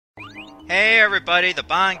Hey everybody, the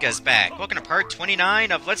Banga's back. Welcome to part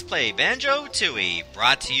 29 of Let's Play Banjo-Tooie,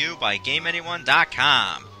 brought to you by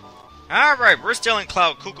GameAnyone.com. Alright, we're still in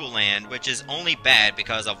Cloud Cuckoo Land, which is only bad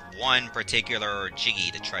because of one particular Jiggy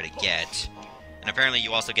to try to get. And apparently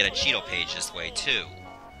you also get a Cheeto page this way too.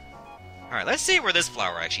 Alright, let's see where this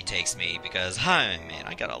flower actually takes me, because, man,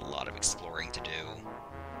 I got a lot of exploring to do.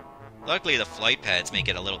 Luckily the flight pads make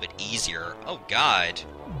it a little bit easier. Oh god.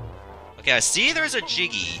 Okay, I see there's a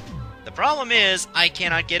Jiggy. The problem is, I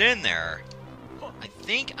cannot get in there. I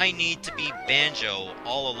think I need to be Banjo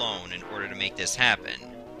all alone in order to make this happen.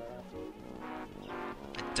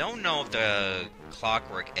 I don't know if the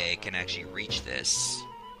clockwork egg can actually reach this.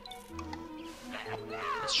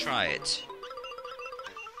 Let's try it.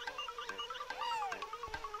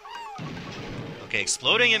 Okay,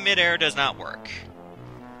 exploding in midair does not work.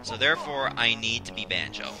 So therefore, I need to be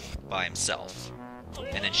Banjo by himself.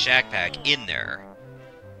 And then Shack Pack in there.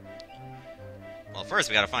 Well, first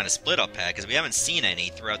we gotta find a split-up pack, because we haven't seen any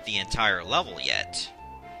throughout the entire level yet.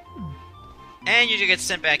 And you just get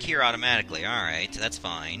sent back here automatically. Alright, that's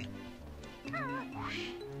fine.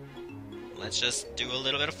 Let's just do a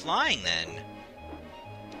little bit of flying, then.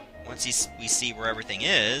 Once we see where everything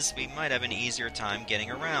is, we might have an easier time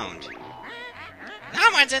getting around. No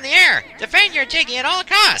one's in the air! Defend your Jiggy at all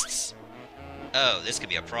costs! Oh, this could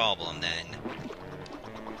be a problem, then.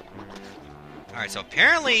 Alright, so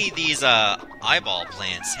apparently these, eyeball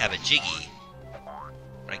plants have a Jiggy.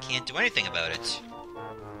 But I can't do anything about it.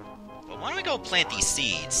 But why don't we go plant these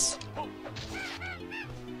seeds?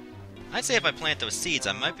 I'd say if I plant those seeds,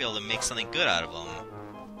 I might be able to make something good out of them.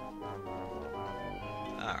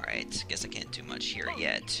 Alright, guess I can't do much here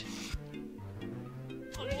yet.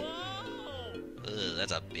 Ugh,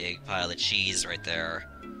 that's a big pile of cheese right there.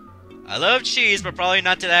 I love cheese, but probably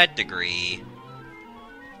not to that degree.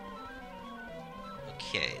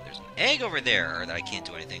 Okay, there's an egg over there that I can't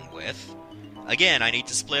do anything with. Again, I need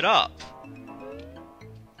to split up.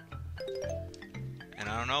 And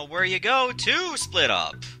I don't know where you go to split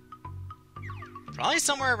up. Probably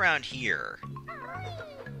somewhere around here.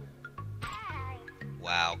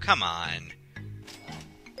 Wow, come on.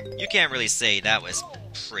 You can't really say that was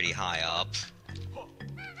pretty high up.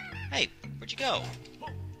 Hey, where'd you go?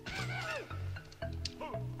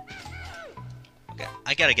 Okay,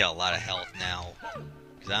 I gotta get a lot of health now.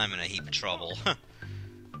 Because I'm in a heap of trouble.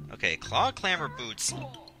 Okay, Claw Clamor Boots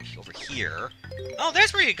over here. Oh,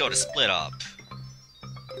 that's where you go to split up.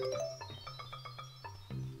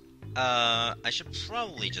 I should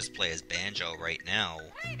probably just play as Banjo right now.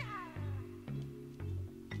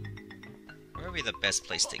 Where would be the best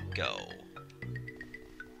place to go?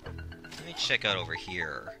 Let me check out over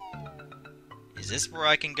here. Is this where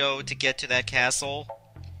I can go to get to that castle?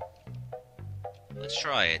 Let's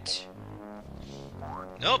try it.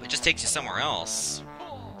 Nope, it just takes you somewhere else.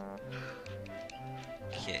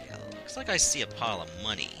 Okay, looks like I see a pile of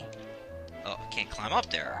money. Oh, I can't climb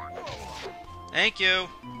up there. Thank you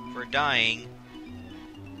for dying.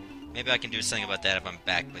 Maybe I can do something about that if I'm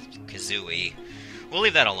back with Kazooie. We'll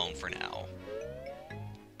leave that alone for now.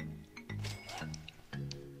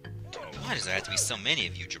 Why does there have to be so many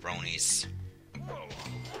of you jabronis?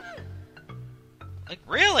 Like,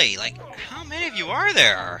 really? Like, how many of you are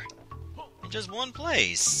there? In just one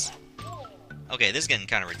place. Okay, this is getting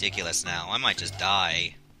kind of ridiculous now. I might just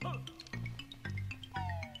die.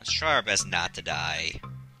 Let's try our best not to die.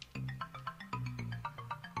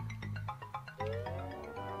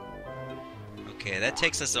 Okay, that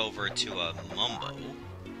takes us over to a Mumbo.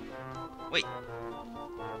 Wait.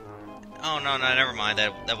 Oh, no, never mind.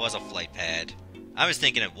 That was a flight pad. I was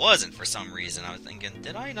thinking it wasn't for some reason. I was thinking,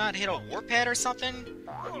 did I not hit a warp pad or something?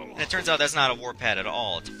 And it turns out that's not a warp pad at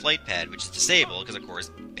all. It's a flight pad, which is disabled, because of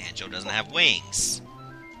course, Banjo doesn't have wings.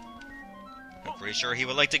 I'm pretty sure he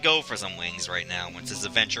would like to go for some wings right now, once his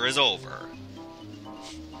adventure is over.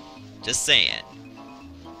 Just saying.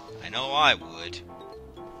 I know I would.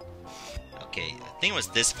 Okay, I think it was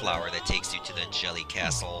this flower that takes you to the Jelly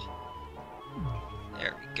Castle.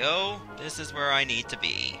 There we go. This is where I need to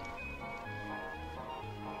be.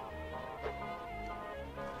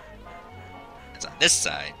 It's on this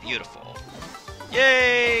side. Beautiful.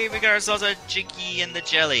 Yay! We got ourselves a Jiggy and the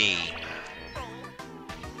Jelly.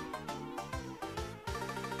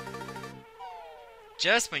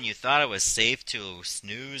 Just when you thought it was safe to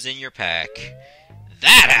snooze in your pack,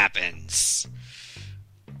 that happens!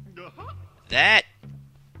 That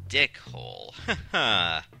dickhole.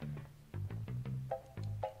 Haha.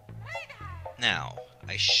 Now,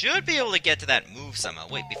 I should be able to get to that move somehow.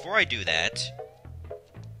 Wait, before I do that...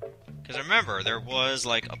 Because remember, there was,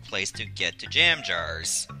 like, a place to get to jam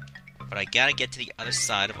jars. But I gotta get to the other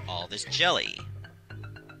side of all this jelly.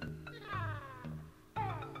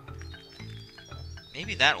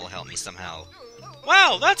 Maybe that will help me somehow.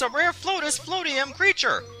 Wow, that's a rare Floatus Floatium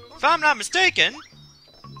creature! If I'm not mistaken...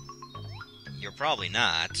 You're probably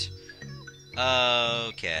not.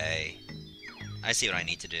 Okay. I see what I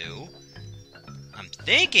need to do. I'm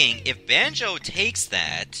thinking if Banjo takes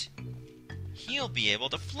that, he'll be able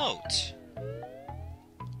to float.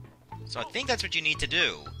 So I think that's what you need to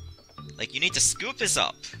do. Like, you need to scoop this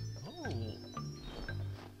up.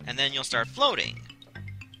 And then you'll start floating.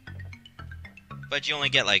 But you only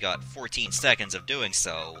get like 14 seconds of doing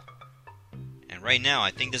so. And right now,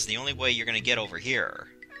 I think this is the only way you're gonna get over here.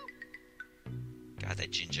 God,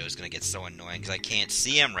 that Jinjo's gonna get so annoying because I can't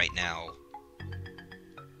see him right now.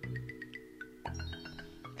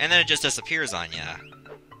 And then it just disappears on ya.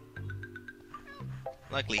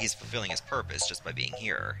 Luckily, he's fulfilling his purpose just by being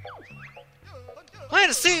here.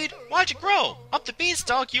 Plant a seed, watch it grow. Up the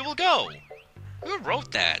beanstalk you will go. Who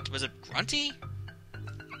wrote that? Was it Grunty?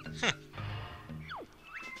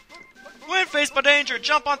 When faced by danger,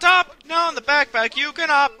 jump on top. Now in the backpack you can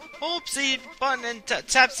hop. Hold seed button and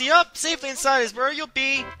tap C up. Safely inside is where you'll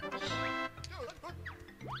be.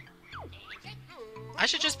 I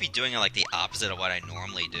should just be doing it like the opposite of what I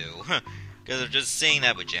normally do. Because just saying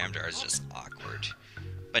that with jam jars is just awkward.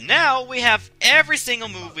 But now we have every single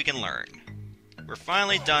move we can learn. We're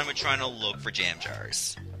finally done with trying to look for jam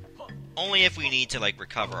jars. Only if we need to like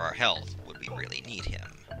recover our health would we really need him.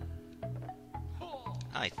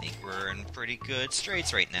 I think we're in pretty good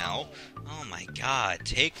straits right now. Oh my god,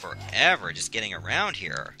 take forever just getting around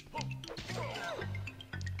here.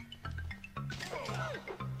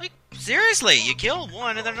 Like, seriously, you kill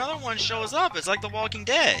one and then another one shows up. It's like The Walking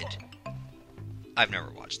Dead. I've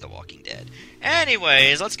never watched The Walking Dead.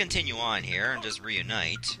 Anyways, let's continue on here and just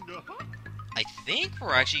reunite. I think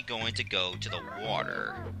we're actually going to go to the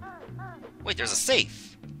water. Wait, there's a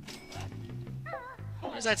safe.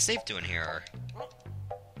 What is that safe doing here?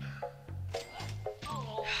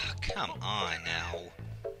 Come on now.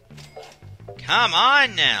 Come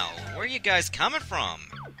on now! Where are you guys coming from?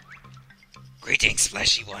 Greetings,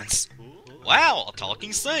 fleshy ones. Wow, a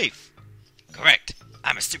talking safe. Correct.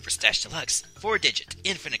 I'm a Super Stash Deluxe, 4-digit,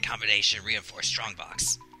 infinite combination reinforced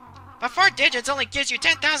strongbox. But 4 digits only gives you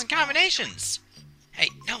 10,000 combinations! Hey,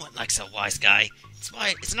 no one likes a wise guy.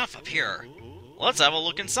 It's enough up here. Let's have a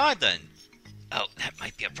look inside then. Oh, that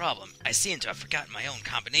might be a problem. I seem to have forgotten my own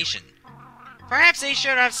combination. Perhaps they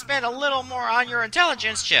should have spent a little more on your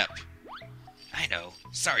intelligence chip. I know.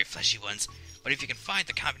 Sorry, fleshy ones. But if you can find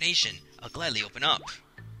the combination, I'll gladly open up.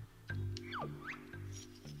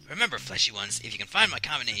 Remember, fleshy ones, if you can find my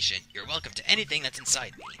combination, you're welcome to anything that's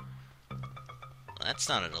inside me. Well, that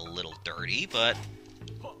sounded a little dirty, but...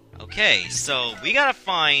 Okay, so we gotta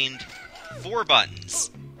find 4 buttons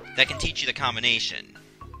that can teach you the combination.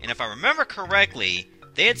 And if I remember correctly,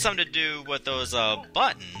 they had something to do with those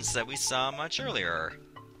buttons that we saw much earlier.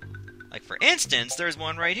 Like, for instance, there's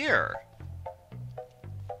one right here.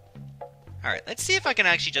 Alright, let's see if I can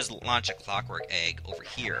actually just launch a clockwork egg over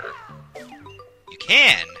here. You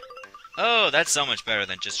can! Oh, that's so much better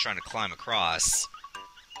than just trying to climb across.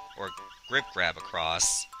 Or grip grab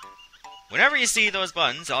across. Whenever you see those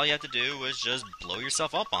buttons, all you have to do is just blow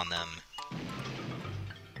yourself up on them.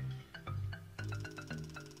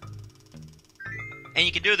 And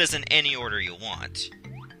you can do this in any order you want.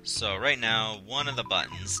 So right now, one of the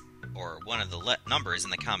buttons, or one of the numbers in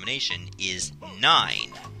the combination, is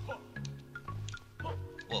 9.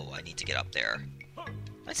 Whoa, I need to get up there.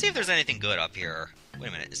 Let's see if there's anything good up here. Wait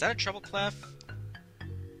a minute, is that a treble clef?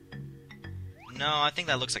 No, I think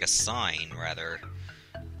that looks like a sign, rather.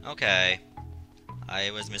 Okay.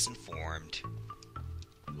 I was misinformed.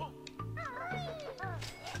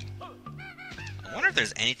 I wonder if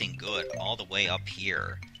there's anything good all the way up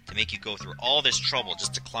here to make you go through all this trouble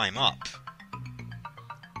just to climb up.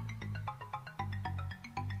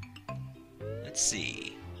 Let's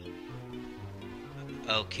see.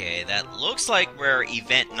 Okay, that looks like where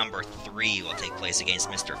event number 3 will take place against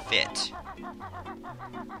Mr. Fit.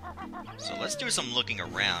 So let's do some looking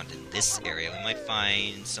around in this area. We might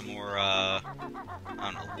find some more, I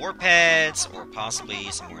don't know, war pads, or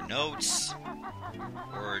possibly some more notes,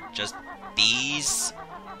 or just bees.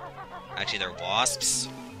 Actually, they're wasps.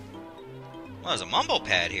 Well, there's a mumbo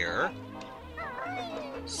pad here.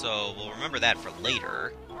 So we'll remember that for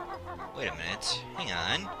later. Wait a minute. Hang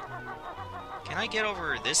on. Can I get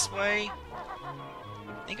over this way?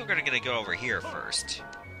 I think we're gonna go over here first.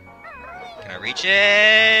 Can I reach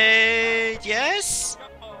it? Yes?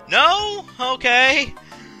 No? Okay.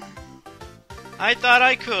 I thought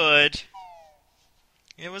I could.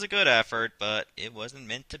 It was a good effort, but it wasn't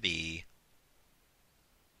meant to be.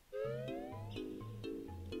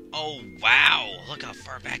 Oh, wow! Look how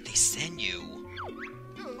far back they send you.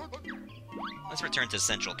 Let's return to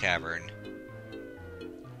Central Cavern.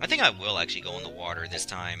 I think I will actually go in the water this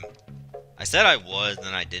time. I said I would, and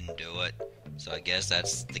then I didn't do it. So I guess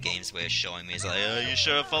that's the game's way of showing me. It's like, you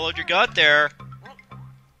should have followed your gut there.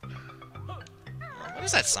 What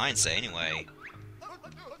does that sign say, anyway?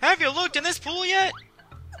 Have you looked in this pool yet?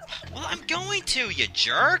 Well, I'm going to, you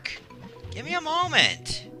jerk! Give me a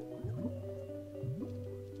moment.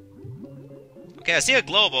 Okay, I see a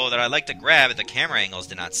Globo that I'd like to grab if the camera angles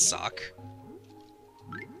did not suck.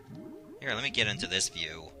 Here, let me get into this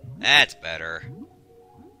view. That's better.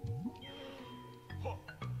 Oh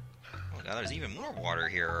god, there's even more water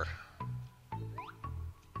here.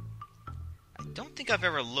 I don't think I've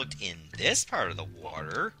ever looked in this part of the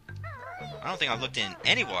water. I don't think I've looked in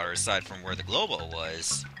any water aside from where the Globo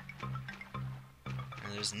was.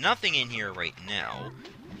 And there's nothing in here right now,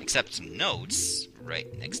 except some notes right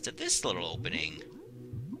next to this little opening.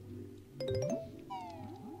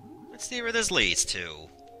 Let's see where this leads to.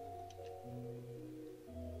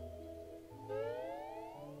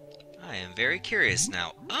 I am very curious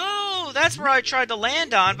now. Oh, that's where I tried to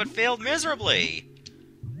land on, but failed miserably.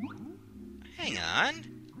 Hang on.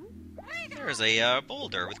 There's a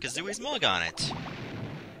boulder with Kazooie's mug on it.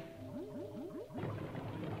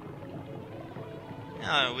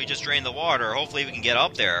 We just drained the water. Hopefully we can get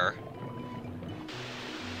up there.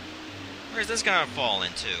 Where's this gonna fall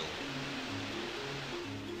into?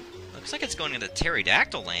 Looks like it's going into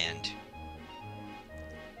Pterodactyl Land.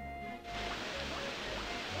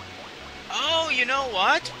 Oh, you know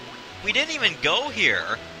what? We didn't even go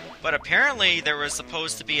here, but apparently there was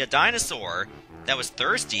supposed to be a dinosaur that was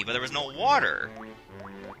thirsty, but there was no water.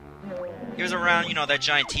 He was around, you know, that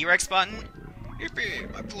giant T-Rex button.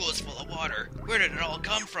 Yippee, my pool is full of water. Where did it all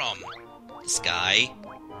come from? The sky.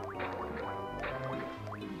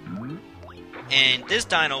 And this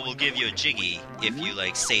dino will give you a jiggy if you,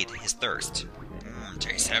 like, sate his thirst.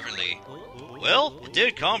 Tastes heavenly. Well, it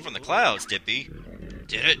did come from the clouds, Dippy.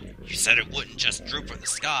 Did it? You said it wouldn't just droop from the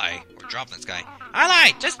sky, or drop from the sky. I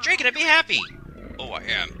lied! Just drink it and be happy! Oh, I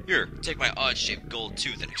am. Here, take my odd-shaped gold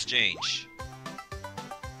tooth in exchange.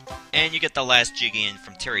 And you get the last jiggy in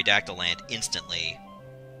from Pterodactyl Land instantly.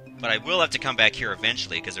 But I will have to come back here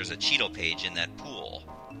eventually, because there's a Cheeto page in that pool.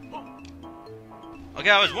 Okay,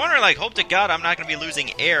 I was wondering, like, hope to God I'm not going to be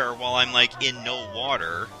losing air while I'm, like, in no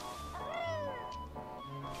water.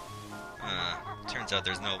 Turns out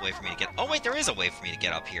there's no way for me to get... Oh, wait, there is a way for me to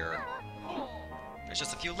get up here. There's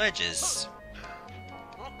just a few ledges.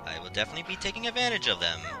 I will definitely be taking advantage of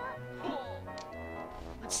them.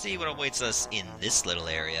 Let's see what awaits us in this little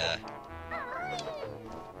area.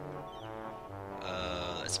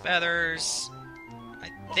 There's feathers. I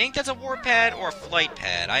think that's a warp pad or a flight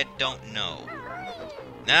pad. I don't know.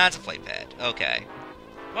 Nah, it's a flight pad. Okay.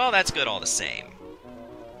 Well, that's good all the same.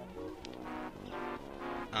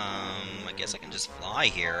 I guess I can just fly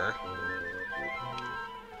here.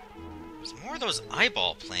 There's more of those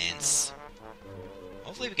eyeball plants.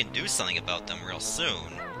 Hopefully we can do something about them real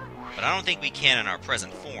soon. But I don't think we can in our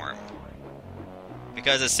present form.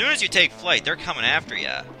 Because as soon as you take flight, they're coming after you.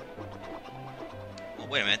 Oh,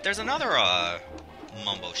 wait a minute. There's another,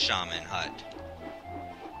 Mumbo Shaman hut.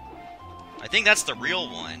 I think that's the real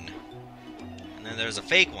one. And then there's a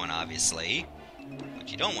fake one, obviously.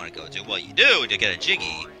 Which you don't want to go to. Well, you do to get a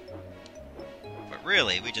jiggy. But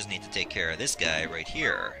really, we just need to take care of this guy right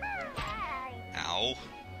here. Ow.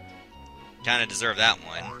 Kinda deserve that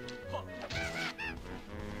one.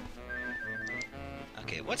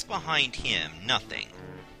 Okay, what's behind him? Nothing.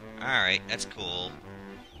 Alright, that's cool.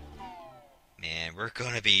 Man, we're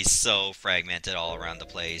gonna be so fragmented all around the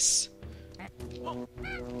place.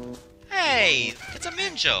 Hey! It's a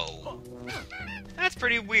Minjo! That's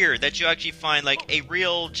pretty weird that you actually find, like, a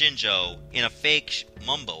real Jinjo in a fake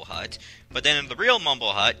Mumbo hut, but then in the real Mumbo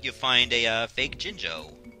hut, you find a, fake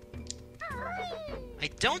Jinjo. I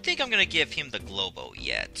don't think I'm gonna give him the Globo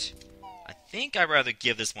yet. I think I'd rather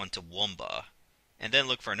give this one to Wumba, and then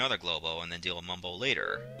look for another Globo, and then deal with Mumbo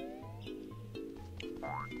later.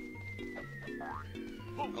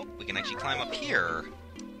 Oh, we can actually climb up here.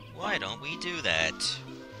 Why don't we do that?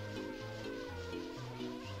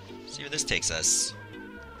 See where this takes us.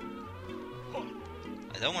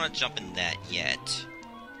 I don't want to jump in that yet.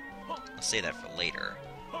 I'll save that for later.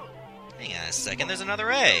 Hang on a second, there's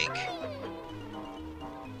another egg!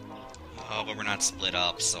 Oh, but we're not split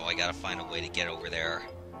up, so I gotta find a way to get over there.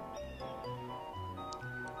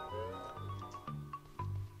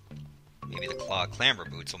 Maybe the claw clamber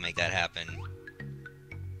boots will make that happen.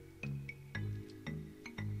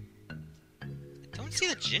 don't see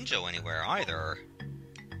the Jinjo anywhere either.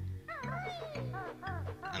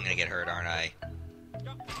 I'm gonna get hurt, aren't I?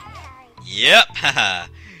 Yep! Haha!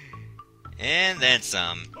 And then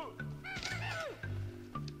some.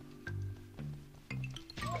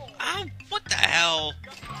 Oh, what the hell?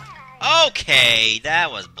 Okay,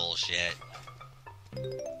 that was bullshit.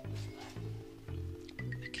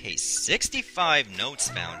 Okay, 65 notes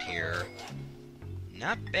found here.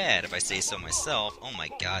 Not bad, if I say so myself. Oh my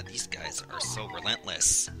god, these guys are so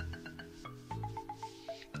relentless.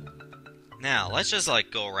 Now, let's just, like,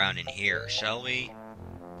 go around in here, shall we?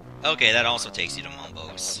 Okay, that also takes you to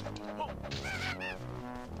Mumbo's.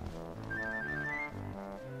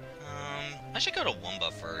 I should go to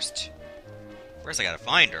Wumba first. First I gotta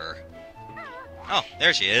find her. Oh,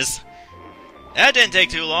 there she is. That didn't take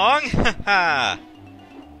too long! Haha!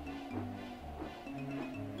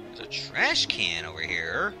 There's a trash can over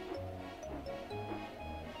here.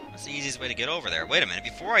 What's the easiest way to get over there? Wait a minute,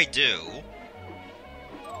 before I do...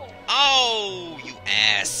 Oh, you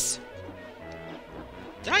ass!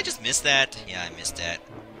 Did I just miss that? Yeah, I missed that.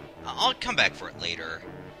 I'll come back for it later.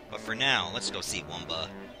 But for now, let's go see Wumba.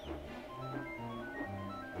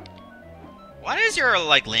 Why does your,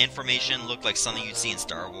 like, land formation look like something you'd see in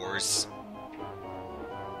Star Wars?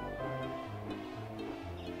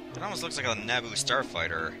 It almost looks like a Naboo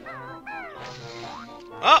starfighter.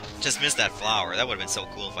 Oh! Just missed that flower. That would have been so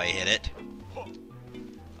cool if I hit it.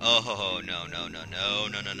 Oh, no, no, no, no,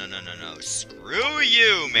 no, no, no, no, no, no. Screw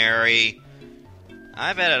you, Mary!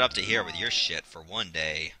 I've had it up to here with your shit for one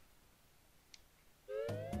day.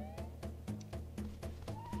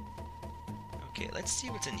 Okay, let's see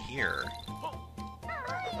what's in here.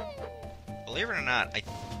 Believe it or not, I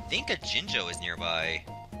think a Jinjo is nearby.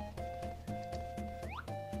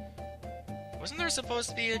 Wasn't there supposed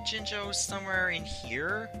to be a Jinjo somewhere in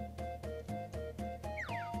here?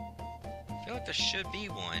 I feel like there should be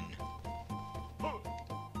one.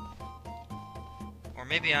 Or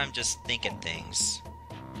maybe I'm just thinking things.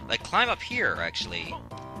 Like, climb up here, actually.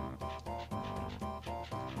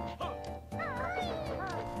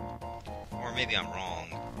 Or maybe I'm wrong.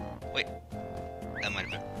 Wait. That might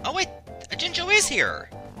have been... Oh, wait! A Jinjo is here!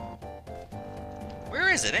 Where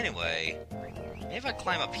is it, anyway? Maybe if I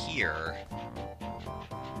climb up here...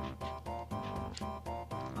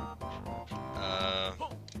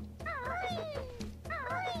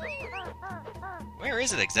 Where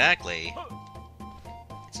is it exactly?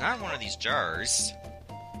 It's not in one of these jars.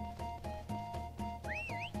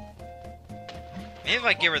 Maybe if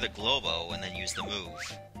I give her the Globo and then use the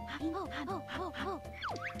move.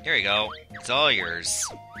 Here you go. It's all yours.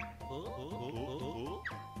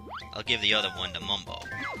 I'll give the other one to Mumbo.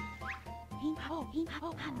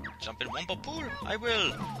 Jump in Wumbo pool. I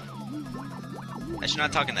will. I should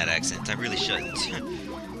not talk in that accent. I really shouldn't.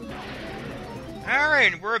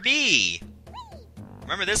 Alright, we're a bee.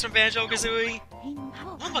 Remember this from Banjo-Kazooie?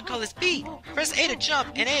 Wumba call this B. Press A to jump,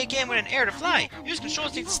 and A again when in air to fly. Use control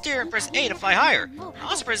stick to steer, and press A to fly higher.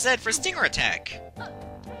 Also press Z for stinger attack.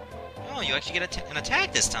 Oh, you actually get an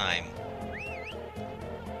attack this time.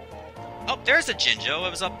 Oh, there's a Jinjo. It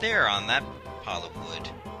was up there on that pile of wood.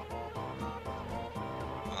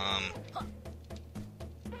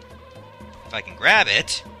 If I can grab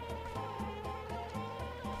it.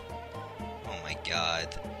 Oh my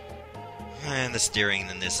god. And the steering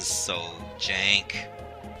in this is so jank.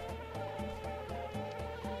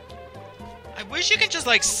 I wish you could just,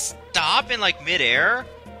 like, stop in, like, mid-air,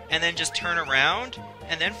 and then just turn around,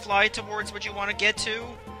 and then fly towards what you want to get to.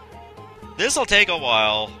 This'll take a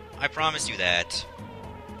while. I promise you that.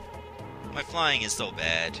 My flying is so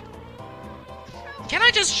bad. Can I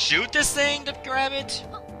just shoot this thing to grab it?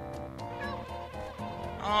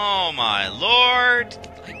 Oh my lord!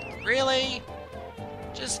 Like, really?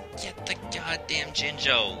 Just get the goddamn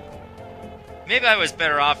Jinjo. Maybe I was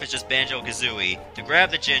better off as just Banjo-Kazooie to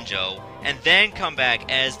grab the Jinjo and then come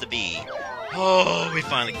back as the bee. Oh, we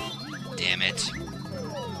finally... Damn it.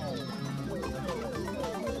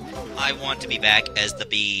 I want to be back as the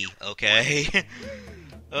bee, okay?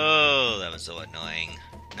 Oh, that was so annoying.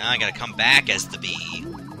 Now I gotta come back as the bee.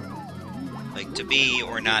 Like, to be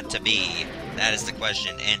or not to be? That is the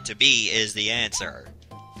question, and to be is the answer.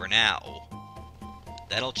 For now.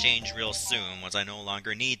 That'll change real soon once I no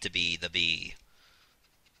longer need to be the bee.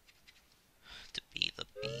 To be the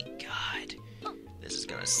bee, God. This is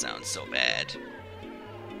gonna sound so bad.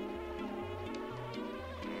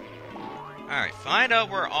 Alright, find out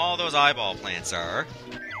where all those eyeball plants are.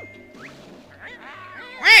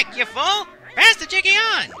 Rick, you fool! Pass the jiggy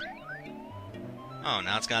on! Oh,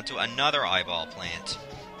 now it's gone to another eyeball plant.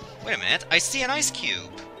 Wait a minute, I see an ice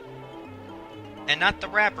cube. And not the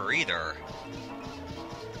wrapper either.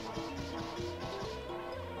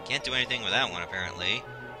 Can't do anything with that one, apparently.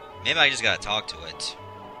 Maybe I just gotta talk to it.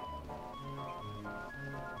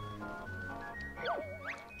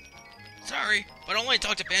 Sorry, but only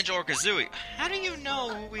talk to Banjo or Kazooie. How do you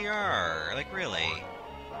know who we are? Like, really?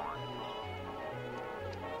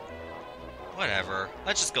 Whatever.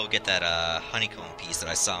 Let's just go get that, honeycomb piece that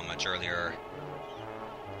I saw much earlier.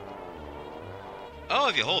 Oh,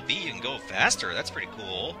 if you hold B, you can go faster. That's pretty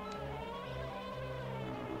cool.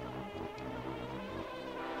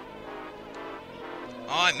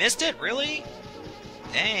 Oh, I missed it? Really?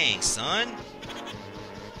 Dang, son.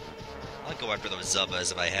 I'll go after those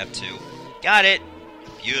Zubbas if I have to. Got it!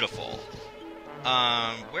 Beautiful.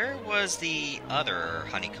 Where was the other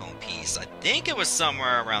honeycomb piece? I think it was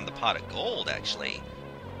somewhere around the pot of gold, actually.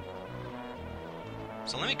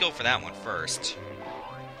 So let me go for that one first.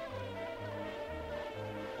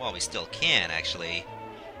 Well, we still can, actually.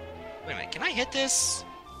 Wait a minute, can I hit this?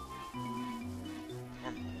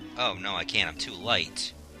 Oh, no, I can't. I'm too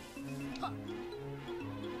light.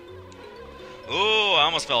 Ooh, I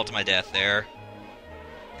almost fell to my death there.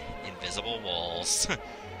 Invisible walls.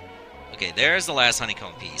 Okay, there's the last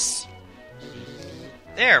honeycomb piece.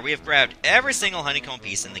 There, we have grabbed every single honeycomb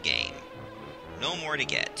piece in the game. No more to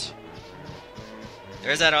get.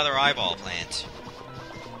 There's that other eyeball plant.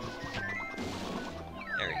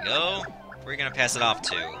 There we go. Where are you gonna pass it off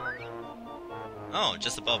to? Oh,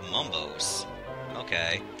 just above Mumbo's.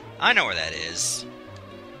 Okay. I know where that is.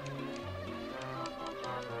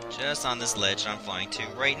 Just on this ledge I'm flying to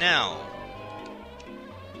right now.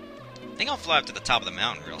 I think I'll fly up to the top of the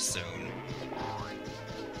mountain real soon.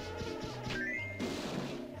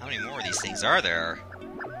 How many more of these things are there?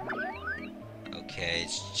 Okay,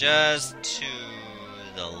 it's just to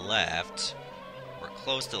the left. Or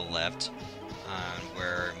close to the left.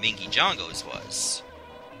 Where Minky Jongo's was.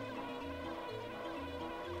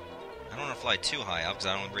 I don't want to fly too high up because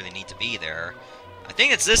I don't really need to be there. I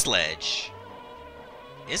think it's this ledge.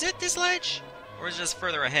 Is it this ledge? Or is it just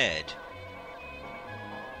further ahead?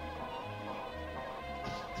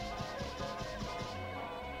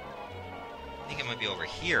 I think it might be over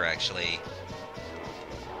here, actually.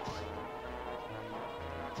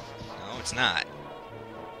 No, it's not.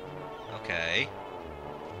 Okay.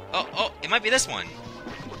 Oh, it might be this one.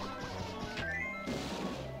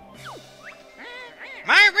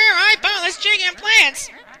 My rear eyeball is chicken plants!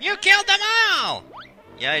 You killed them all!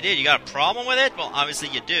 Yeah, I did. You got a problem with it? Well, obviously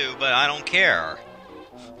you do, but I don't care.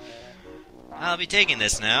 I'll be taking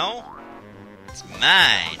this now. It's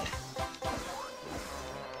mine.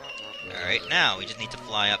 Alright, now we just need to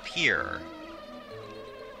fly up here.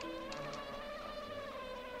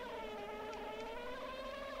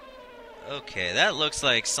 Okay, that looks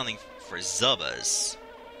like something for Zubbas.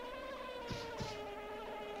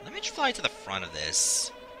 Let me fly to the front of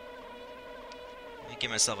this. Let me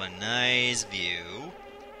give myself a nice view.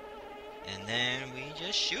 And then we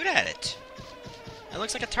just shoot at it. That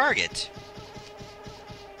looks like a target.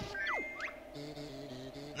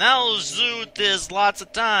 Now shoot this lots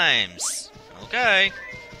of times. Okay.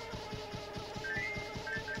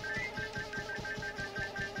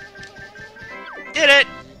 Did it!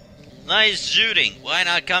 Nice shooting. Why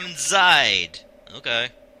not come inside? Okay.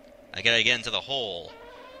 I gotta get into the hole.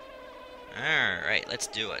 Alright, let's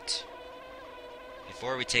do it.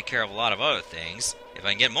 Before we take care of a lot of other things, if I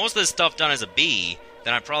can get most of this stuff done as a bee,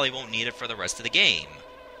 then I probably won't need it for the rest of the game.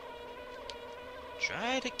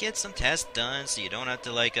 Try to get some tests done so you don't have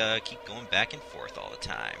to, keep going back and forth all the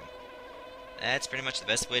time. That's pretty much the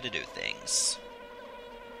best way to do things.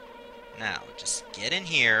 Now, just get in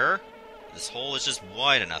here. This hole is just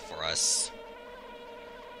wide enough for us.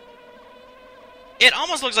 It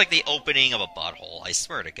almost looks like the opening of a butthole, I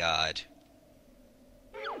swear to God.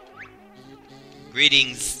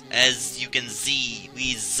 Greetings, as you can see,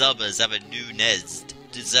 we Zubbas have a new nest.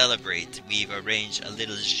 To celebrate, we've arranged a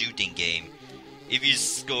little shooting game. If you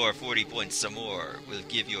score 40 points or more, we'll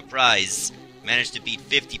give you a prize. Manage to beat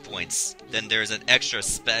 50 points, then there's an extra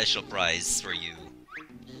special prize for you.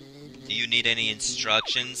 Do you need any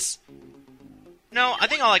instructions? No, I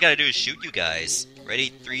think all I gotta do is shoot you guys. Ready?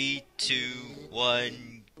 3, 2,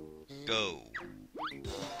 1, go.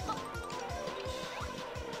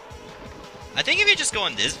 I think if you just go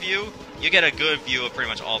in this view, you get a good view of pretty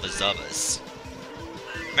much all the Zubbas.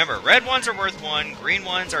 Remember, red ones are worth 1, green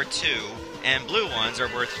ones are 2, and blue ones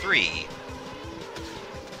are worth 3.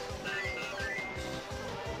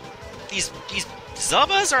 These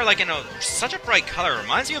Zubbas are like such a bright color. It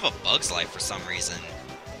reminds me of a Bug's Life for some reason.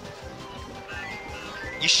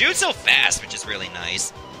 You shoot so fast, which is really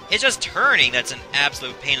nice. It's just turning that's an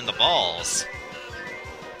absolute pain in the balls.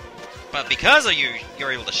 But because of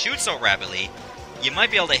you're able to shoot so rapidly, you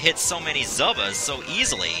might be able to hit so many Zubas so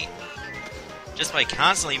easily just by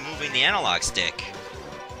constantly moving the analog stick.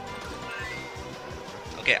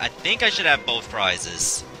 Okay, I think I should have both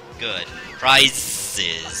prizes. Good.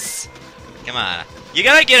 Prizes. Come on. You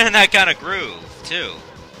gotta get in that kind of groove, too.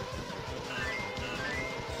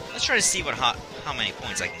 Let's try to see how many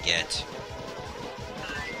points I can get.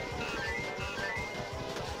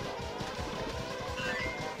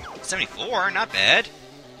 $74, not bad.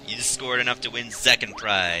 You just scored enough to win second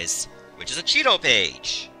prize, which is a Cheeto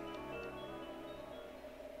page.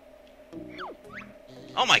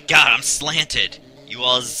 Oh my god, I'm slanted. You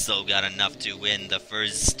also got enough to win the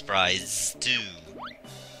first prize, too.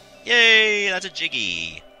 Yay, that's a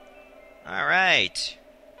Jiggy. Alright.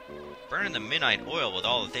 Burning the midnight oil with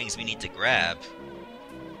all the things we need to grab.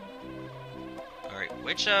 Alright,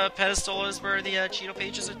 which pedestal is where the Cheeto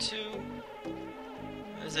pages are to?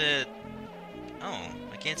 Is it... Oh,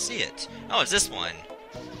 I can't see it. Oh, it's this one.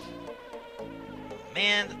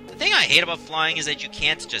 Man, the thing I hate about flying is that you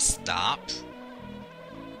can't just stop.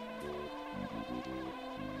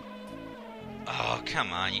 Oh,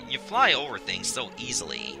 come on. You fly over things so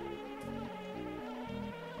easily.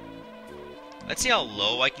 Let's see how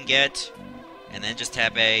low I can get, and then just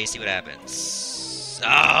tap A, see what happens.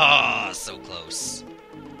 Ah, oh, so close.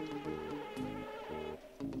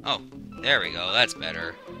 Oh, there we go. That's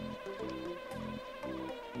better.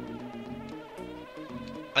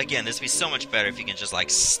 Again, this would be so much better if you can just, like,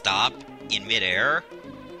 stop in midair.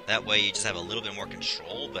 That way you just have a little bit more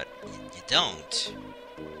control, but you don't.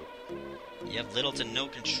 You have little to no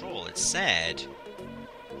control. It's sad.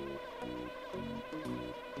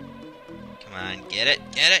 Come on, get it,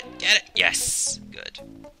 get it, get it! Yes! Good.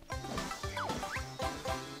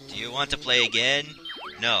 Do you want to play again?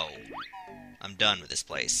 No. I'm done with this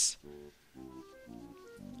place.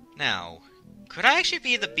 Now, could I actually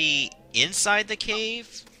be the bee inside the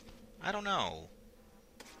cave? I don't know.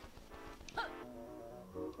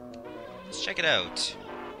 Let's check it out.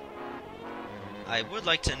 I would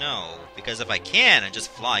like to know, because if I can and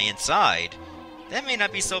just fly inside, that may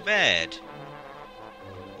not be so bad.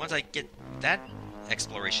 Once I get that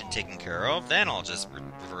exploration taken care of, then I'll just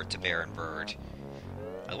revert to Bear and Bird.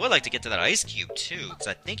 I would like to get to that ice cube, too, because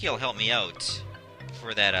I think he'll help me out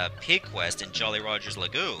for that pig quest in Jolly Roger's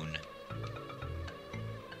Lagoon.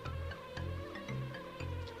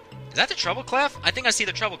 Is that the treble clef? I think I see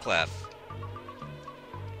the treble clef.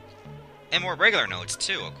 And more regular notes,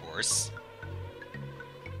 too, of course.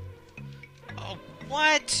 Oh,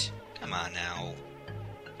 what? Come on now.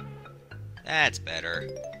 That's better.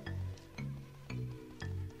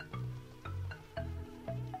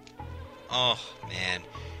 Oh, man.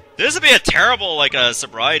 This would be a terrible, like,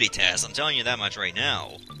 sobriety test. I'm telling you that much right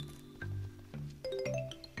now.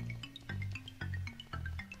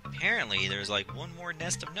 Apparently, there's, like, one more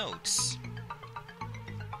nest of notes.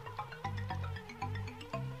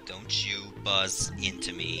 Don't you buzz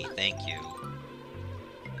into me. Thank you.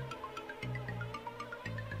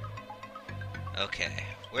 Okay.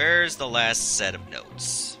 Where's the last set of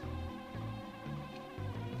notes?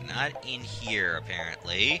 Not in here,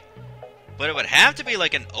 apparently. But it would have to be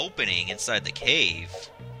like an opening inside the cave.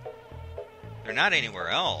 They're not anywhere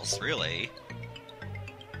else, really.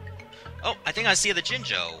 Oh, I think I see the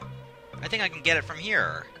Jinjo. I think I can get it from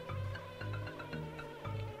here.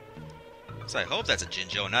 So I hope that's a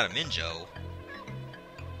Jinjo, not a Minjo.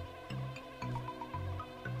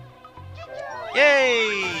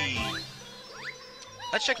 Yay!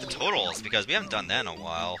 Let's check the totals, because we haven't done that in a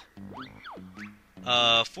while.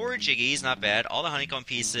 4 Jiggies, not bad. All the honeycomb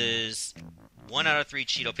pieces. 1 out of 3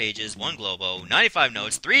 Cheeto pages. 1 Globo. 95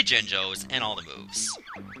 notes. 3 Jinjos. And all the moves.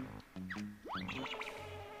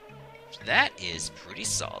 That is pretty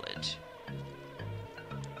solid.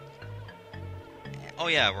 Oh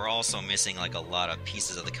yeah, we're also missing like a lot of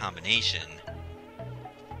pieces of the combination.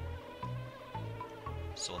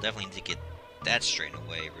 So we'll definitely need to get that straightened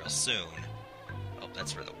away real soon. Oh,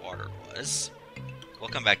 that's where the water was. We'll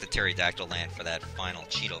come back to Pterodactyl Land for that final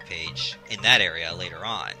Cheeto page in that area later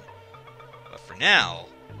on. But for now,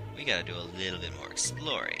 we gotta do a little bit more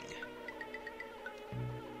exploring.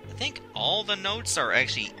 I think all the notes are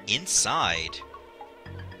actually inside.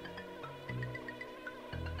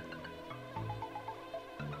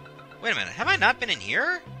 Wait a minute, have I not been in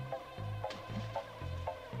here?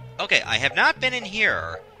 Okay, I have not been in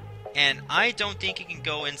here, and I don't think you can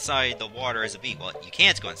go inside the water as a bee. Well, you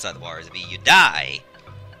can't go inside the water as a bee, you die.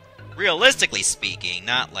 Realistically speaking,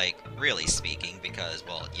 not like really speaking, because,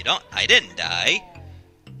 well, I didn't die.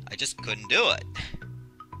 I just couldn't do it.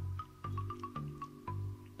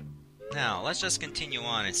 Now, let's just continue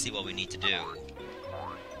on and see what we need to do.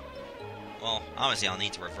 well, obviously I'll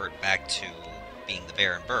need to revert back to being the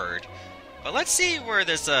bear and bird. But let's see where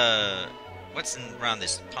this, what's around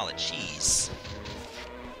this pile of cheese.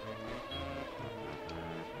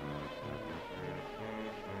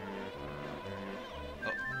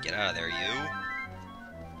 Oh, get out of there, you.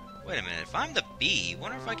 Wait a minute, if I'm the bee,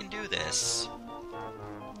 wonder if I can do this.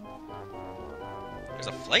 There's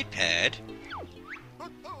a flight pad.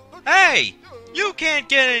 Hey! You can't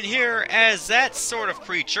get in here as that sort of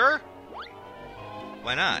creature!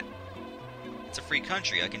 Why not? It's a free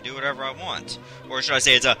country, I can do whatever I want. Or should I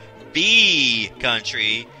say it's a bee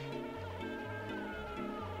country?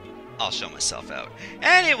 I'll show myself out.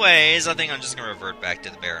 Anyways, I think I'm just gonna revert back to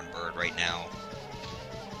the bear and bird right now.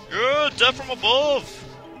 Yeah, death from above!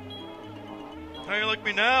 How do you like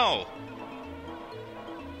me now?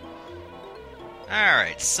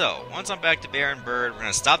 Alright, so, once I'm back to bear and bird, we're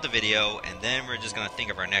gonna stop the video, and then we're just gonna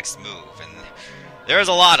think of our next move. And there's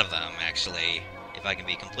a lot of them, actually, if I can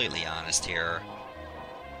be completely honest here.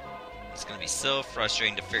 It's gonna be so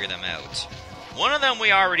frustrating to figure them out. One of them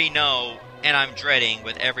we already know, and I'm dreading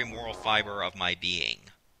with every moral fiber of my being.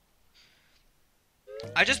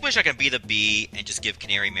 I just wish I could be the bee and just give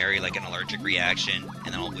Canary Mary like an allergic reaction,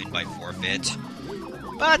 and then I'll win by forfeit.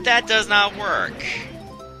 But that does not work.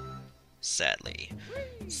 Sadly.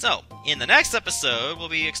 So, in the next episode, we'll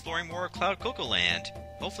be exploring more of Cloud Cocoa Land.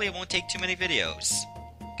 Hopefully it won't take too many videos.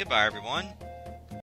 Goodbye, everyone.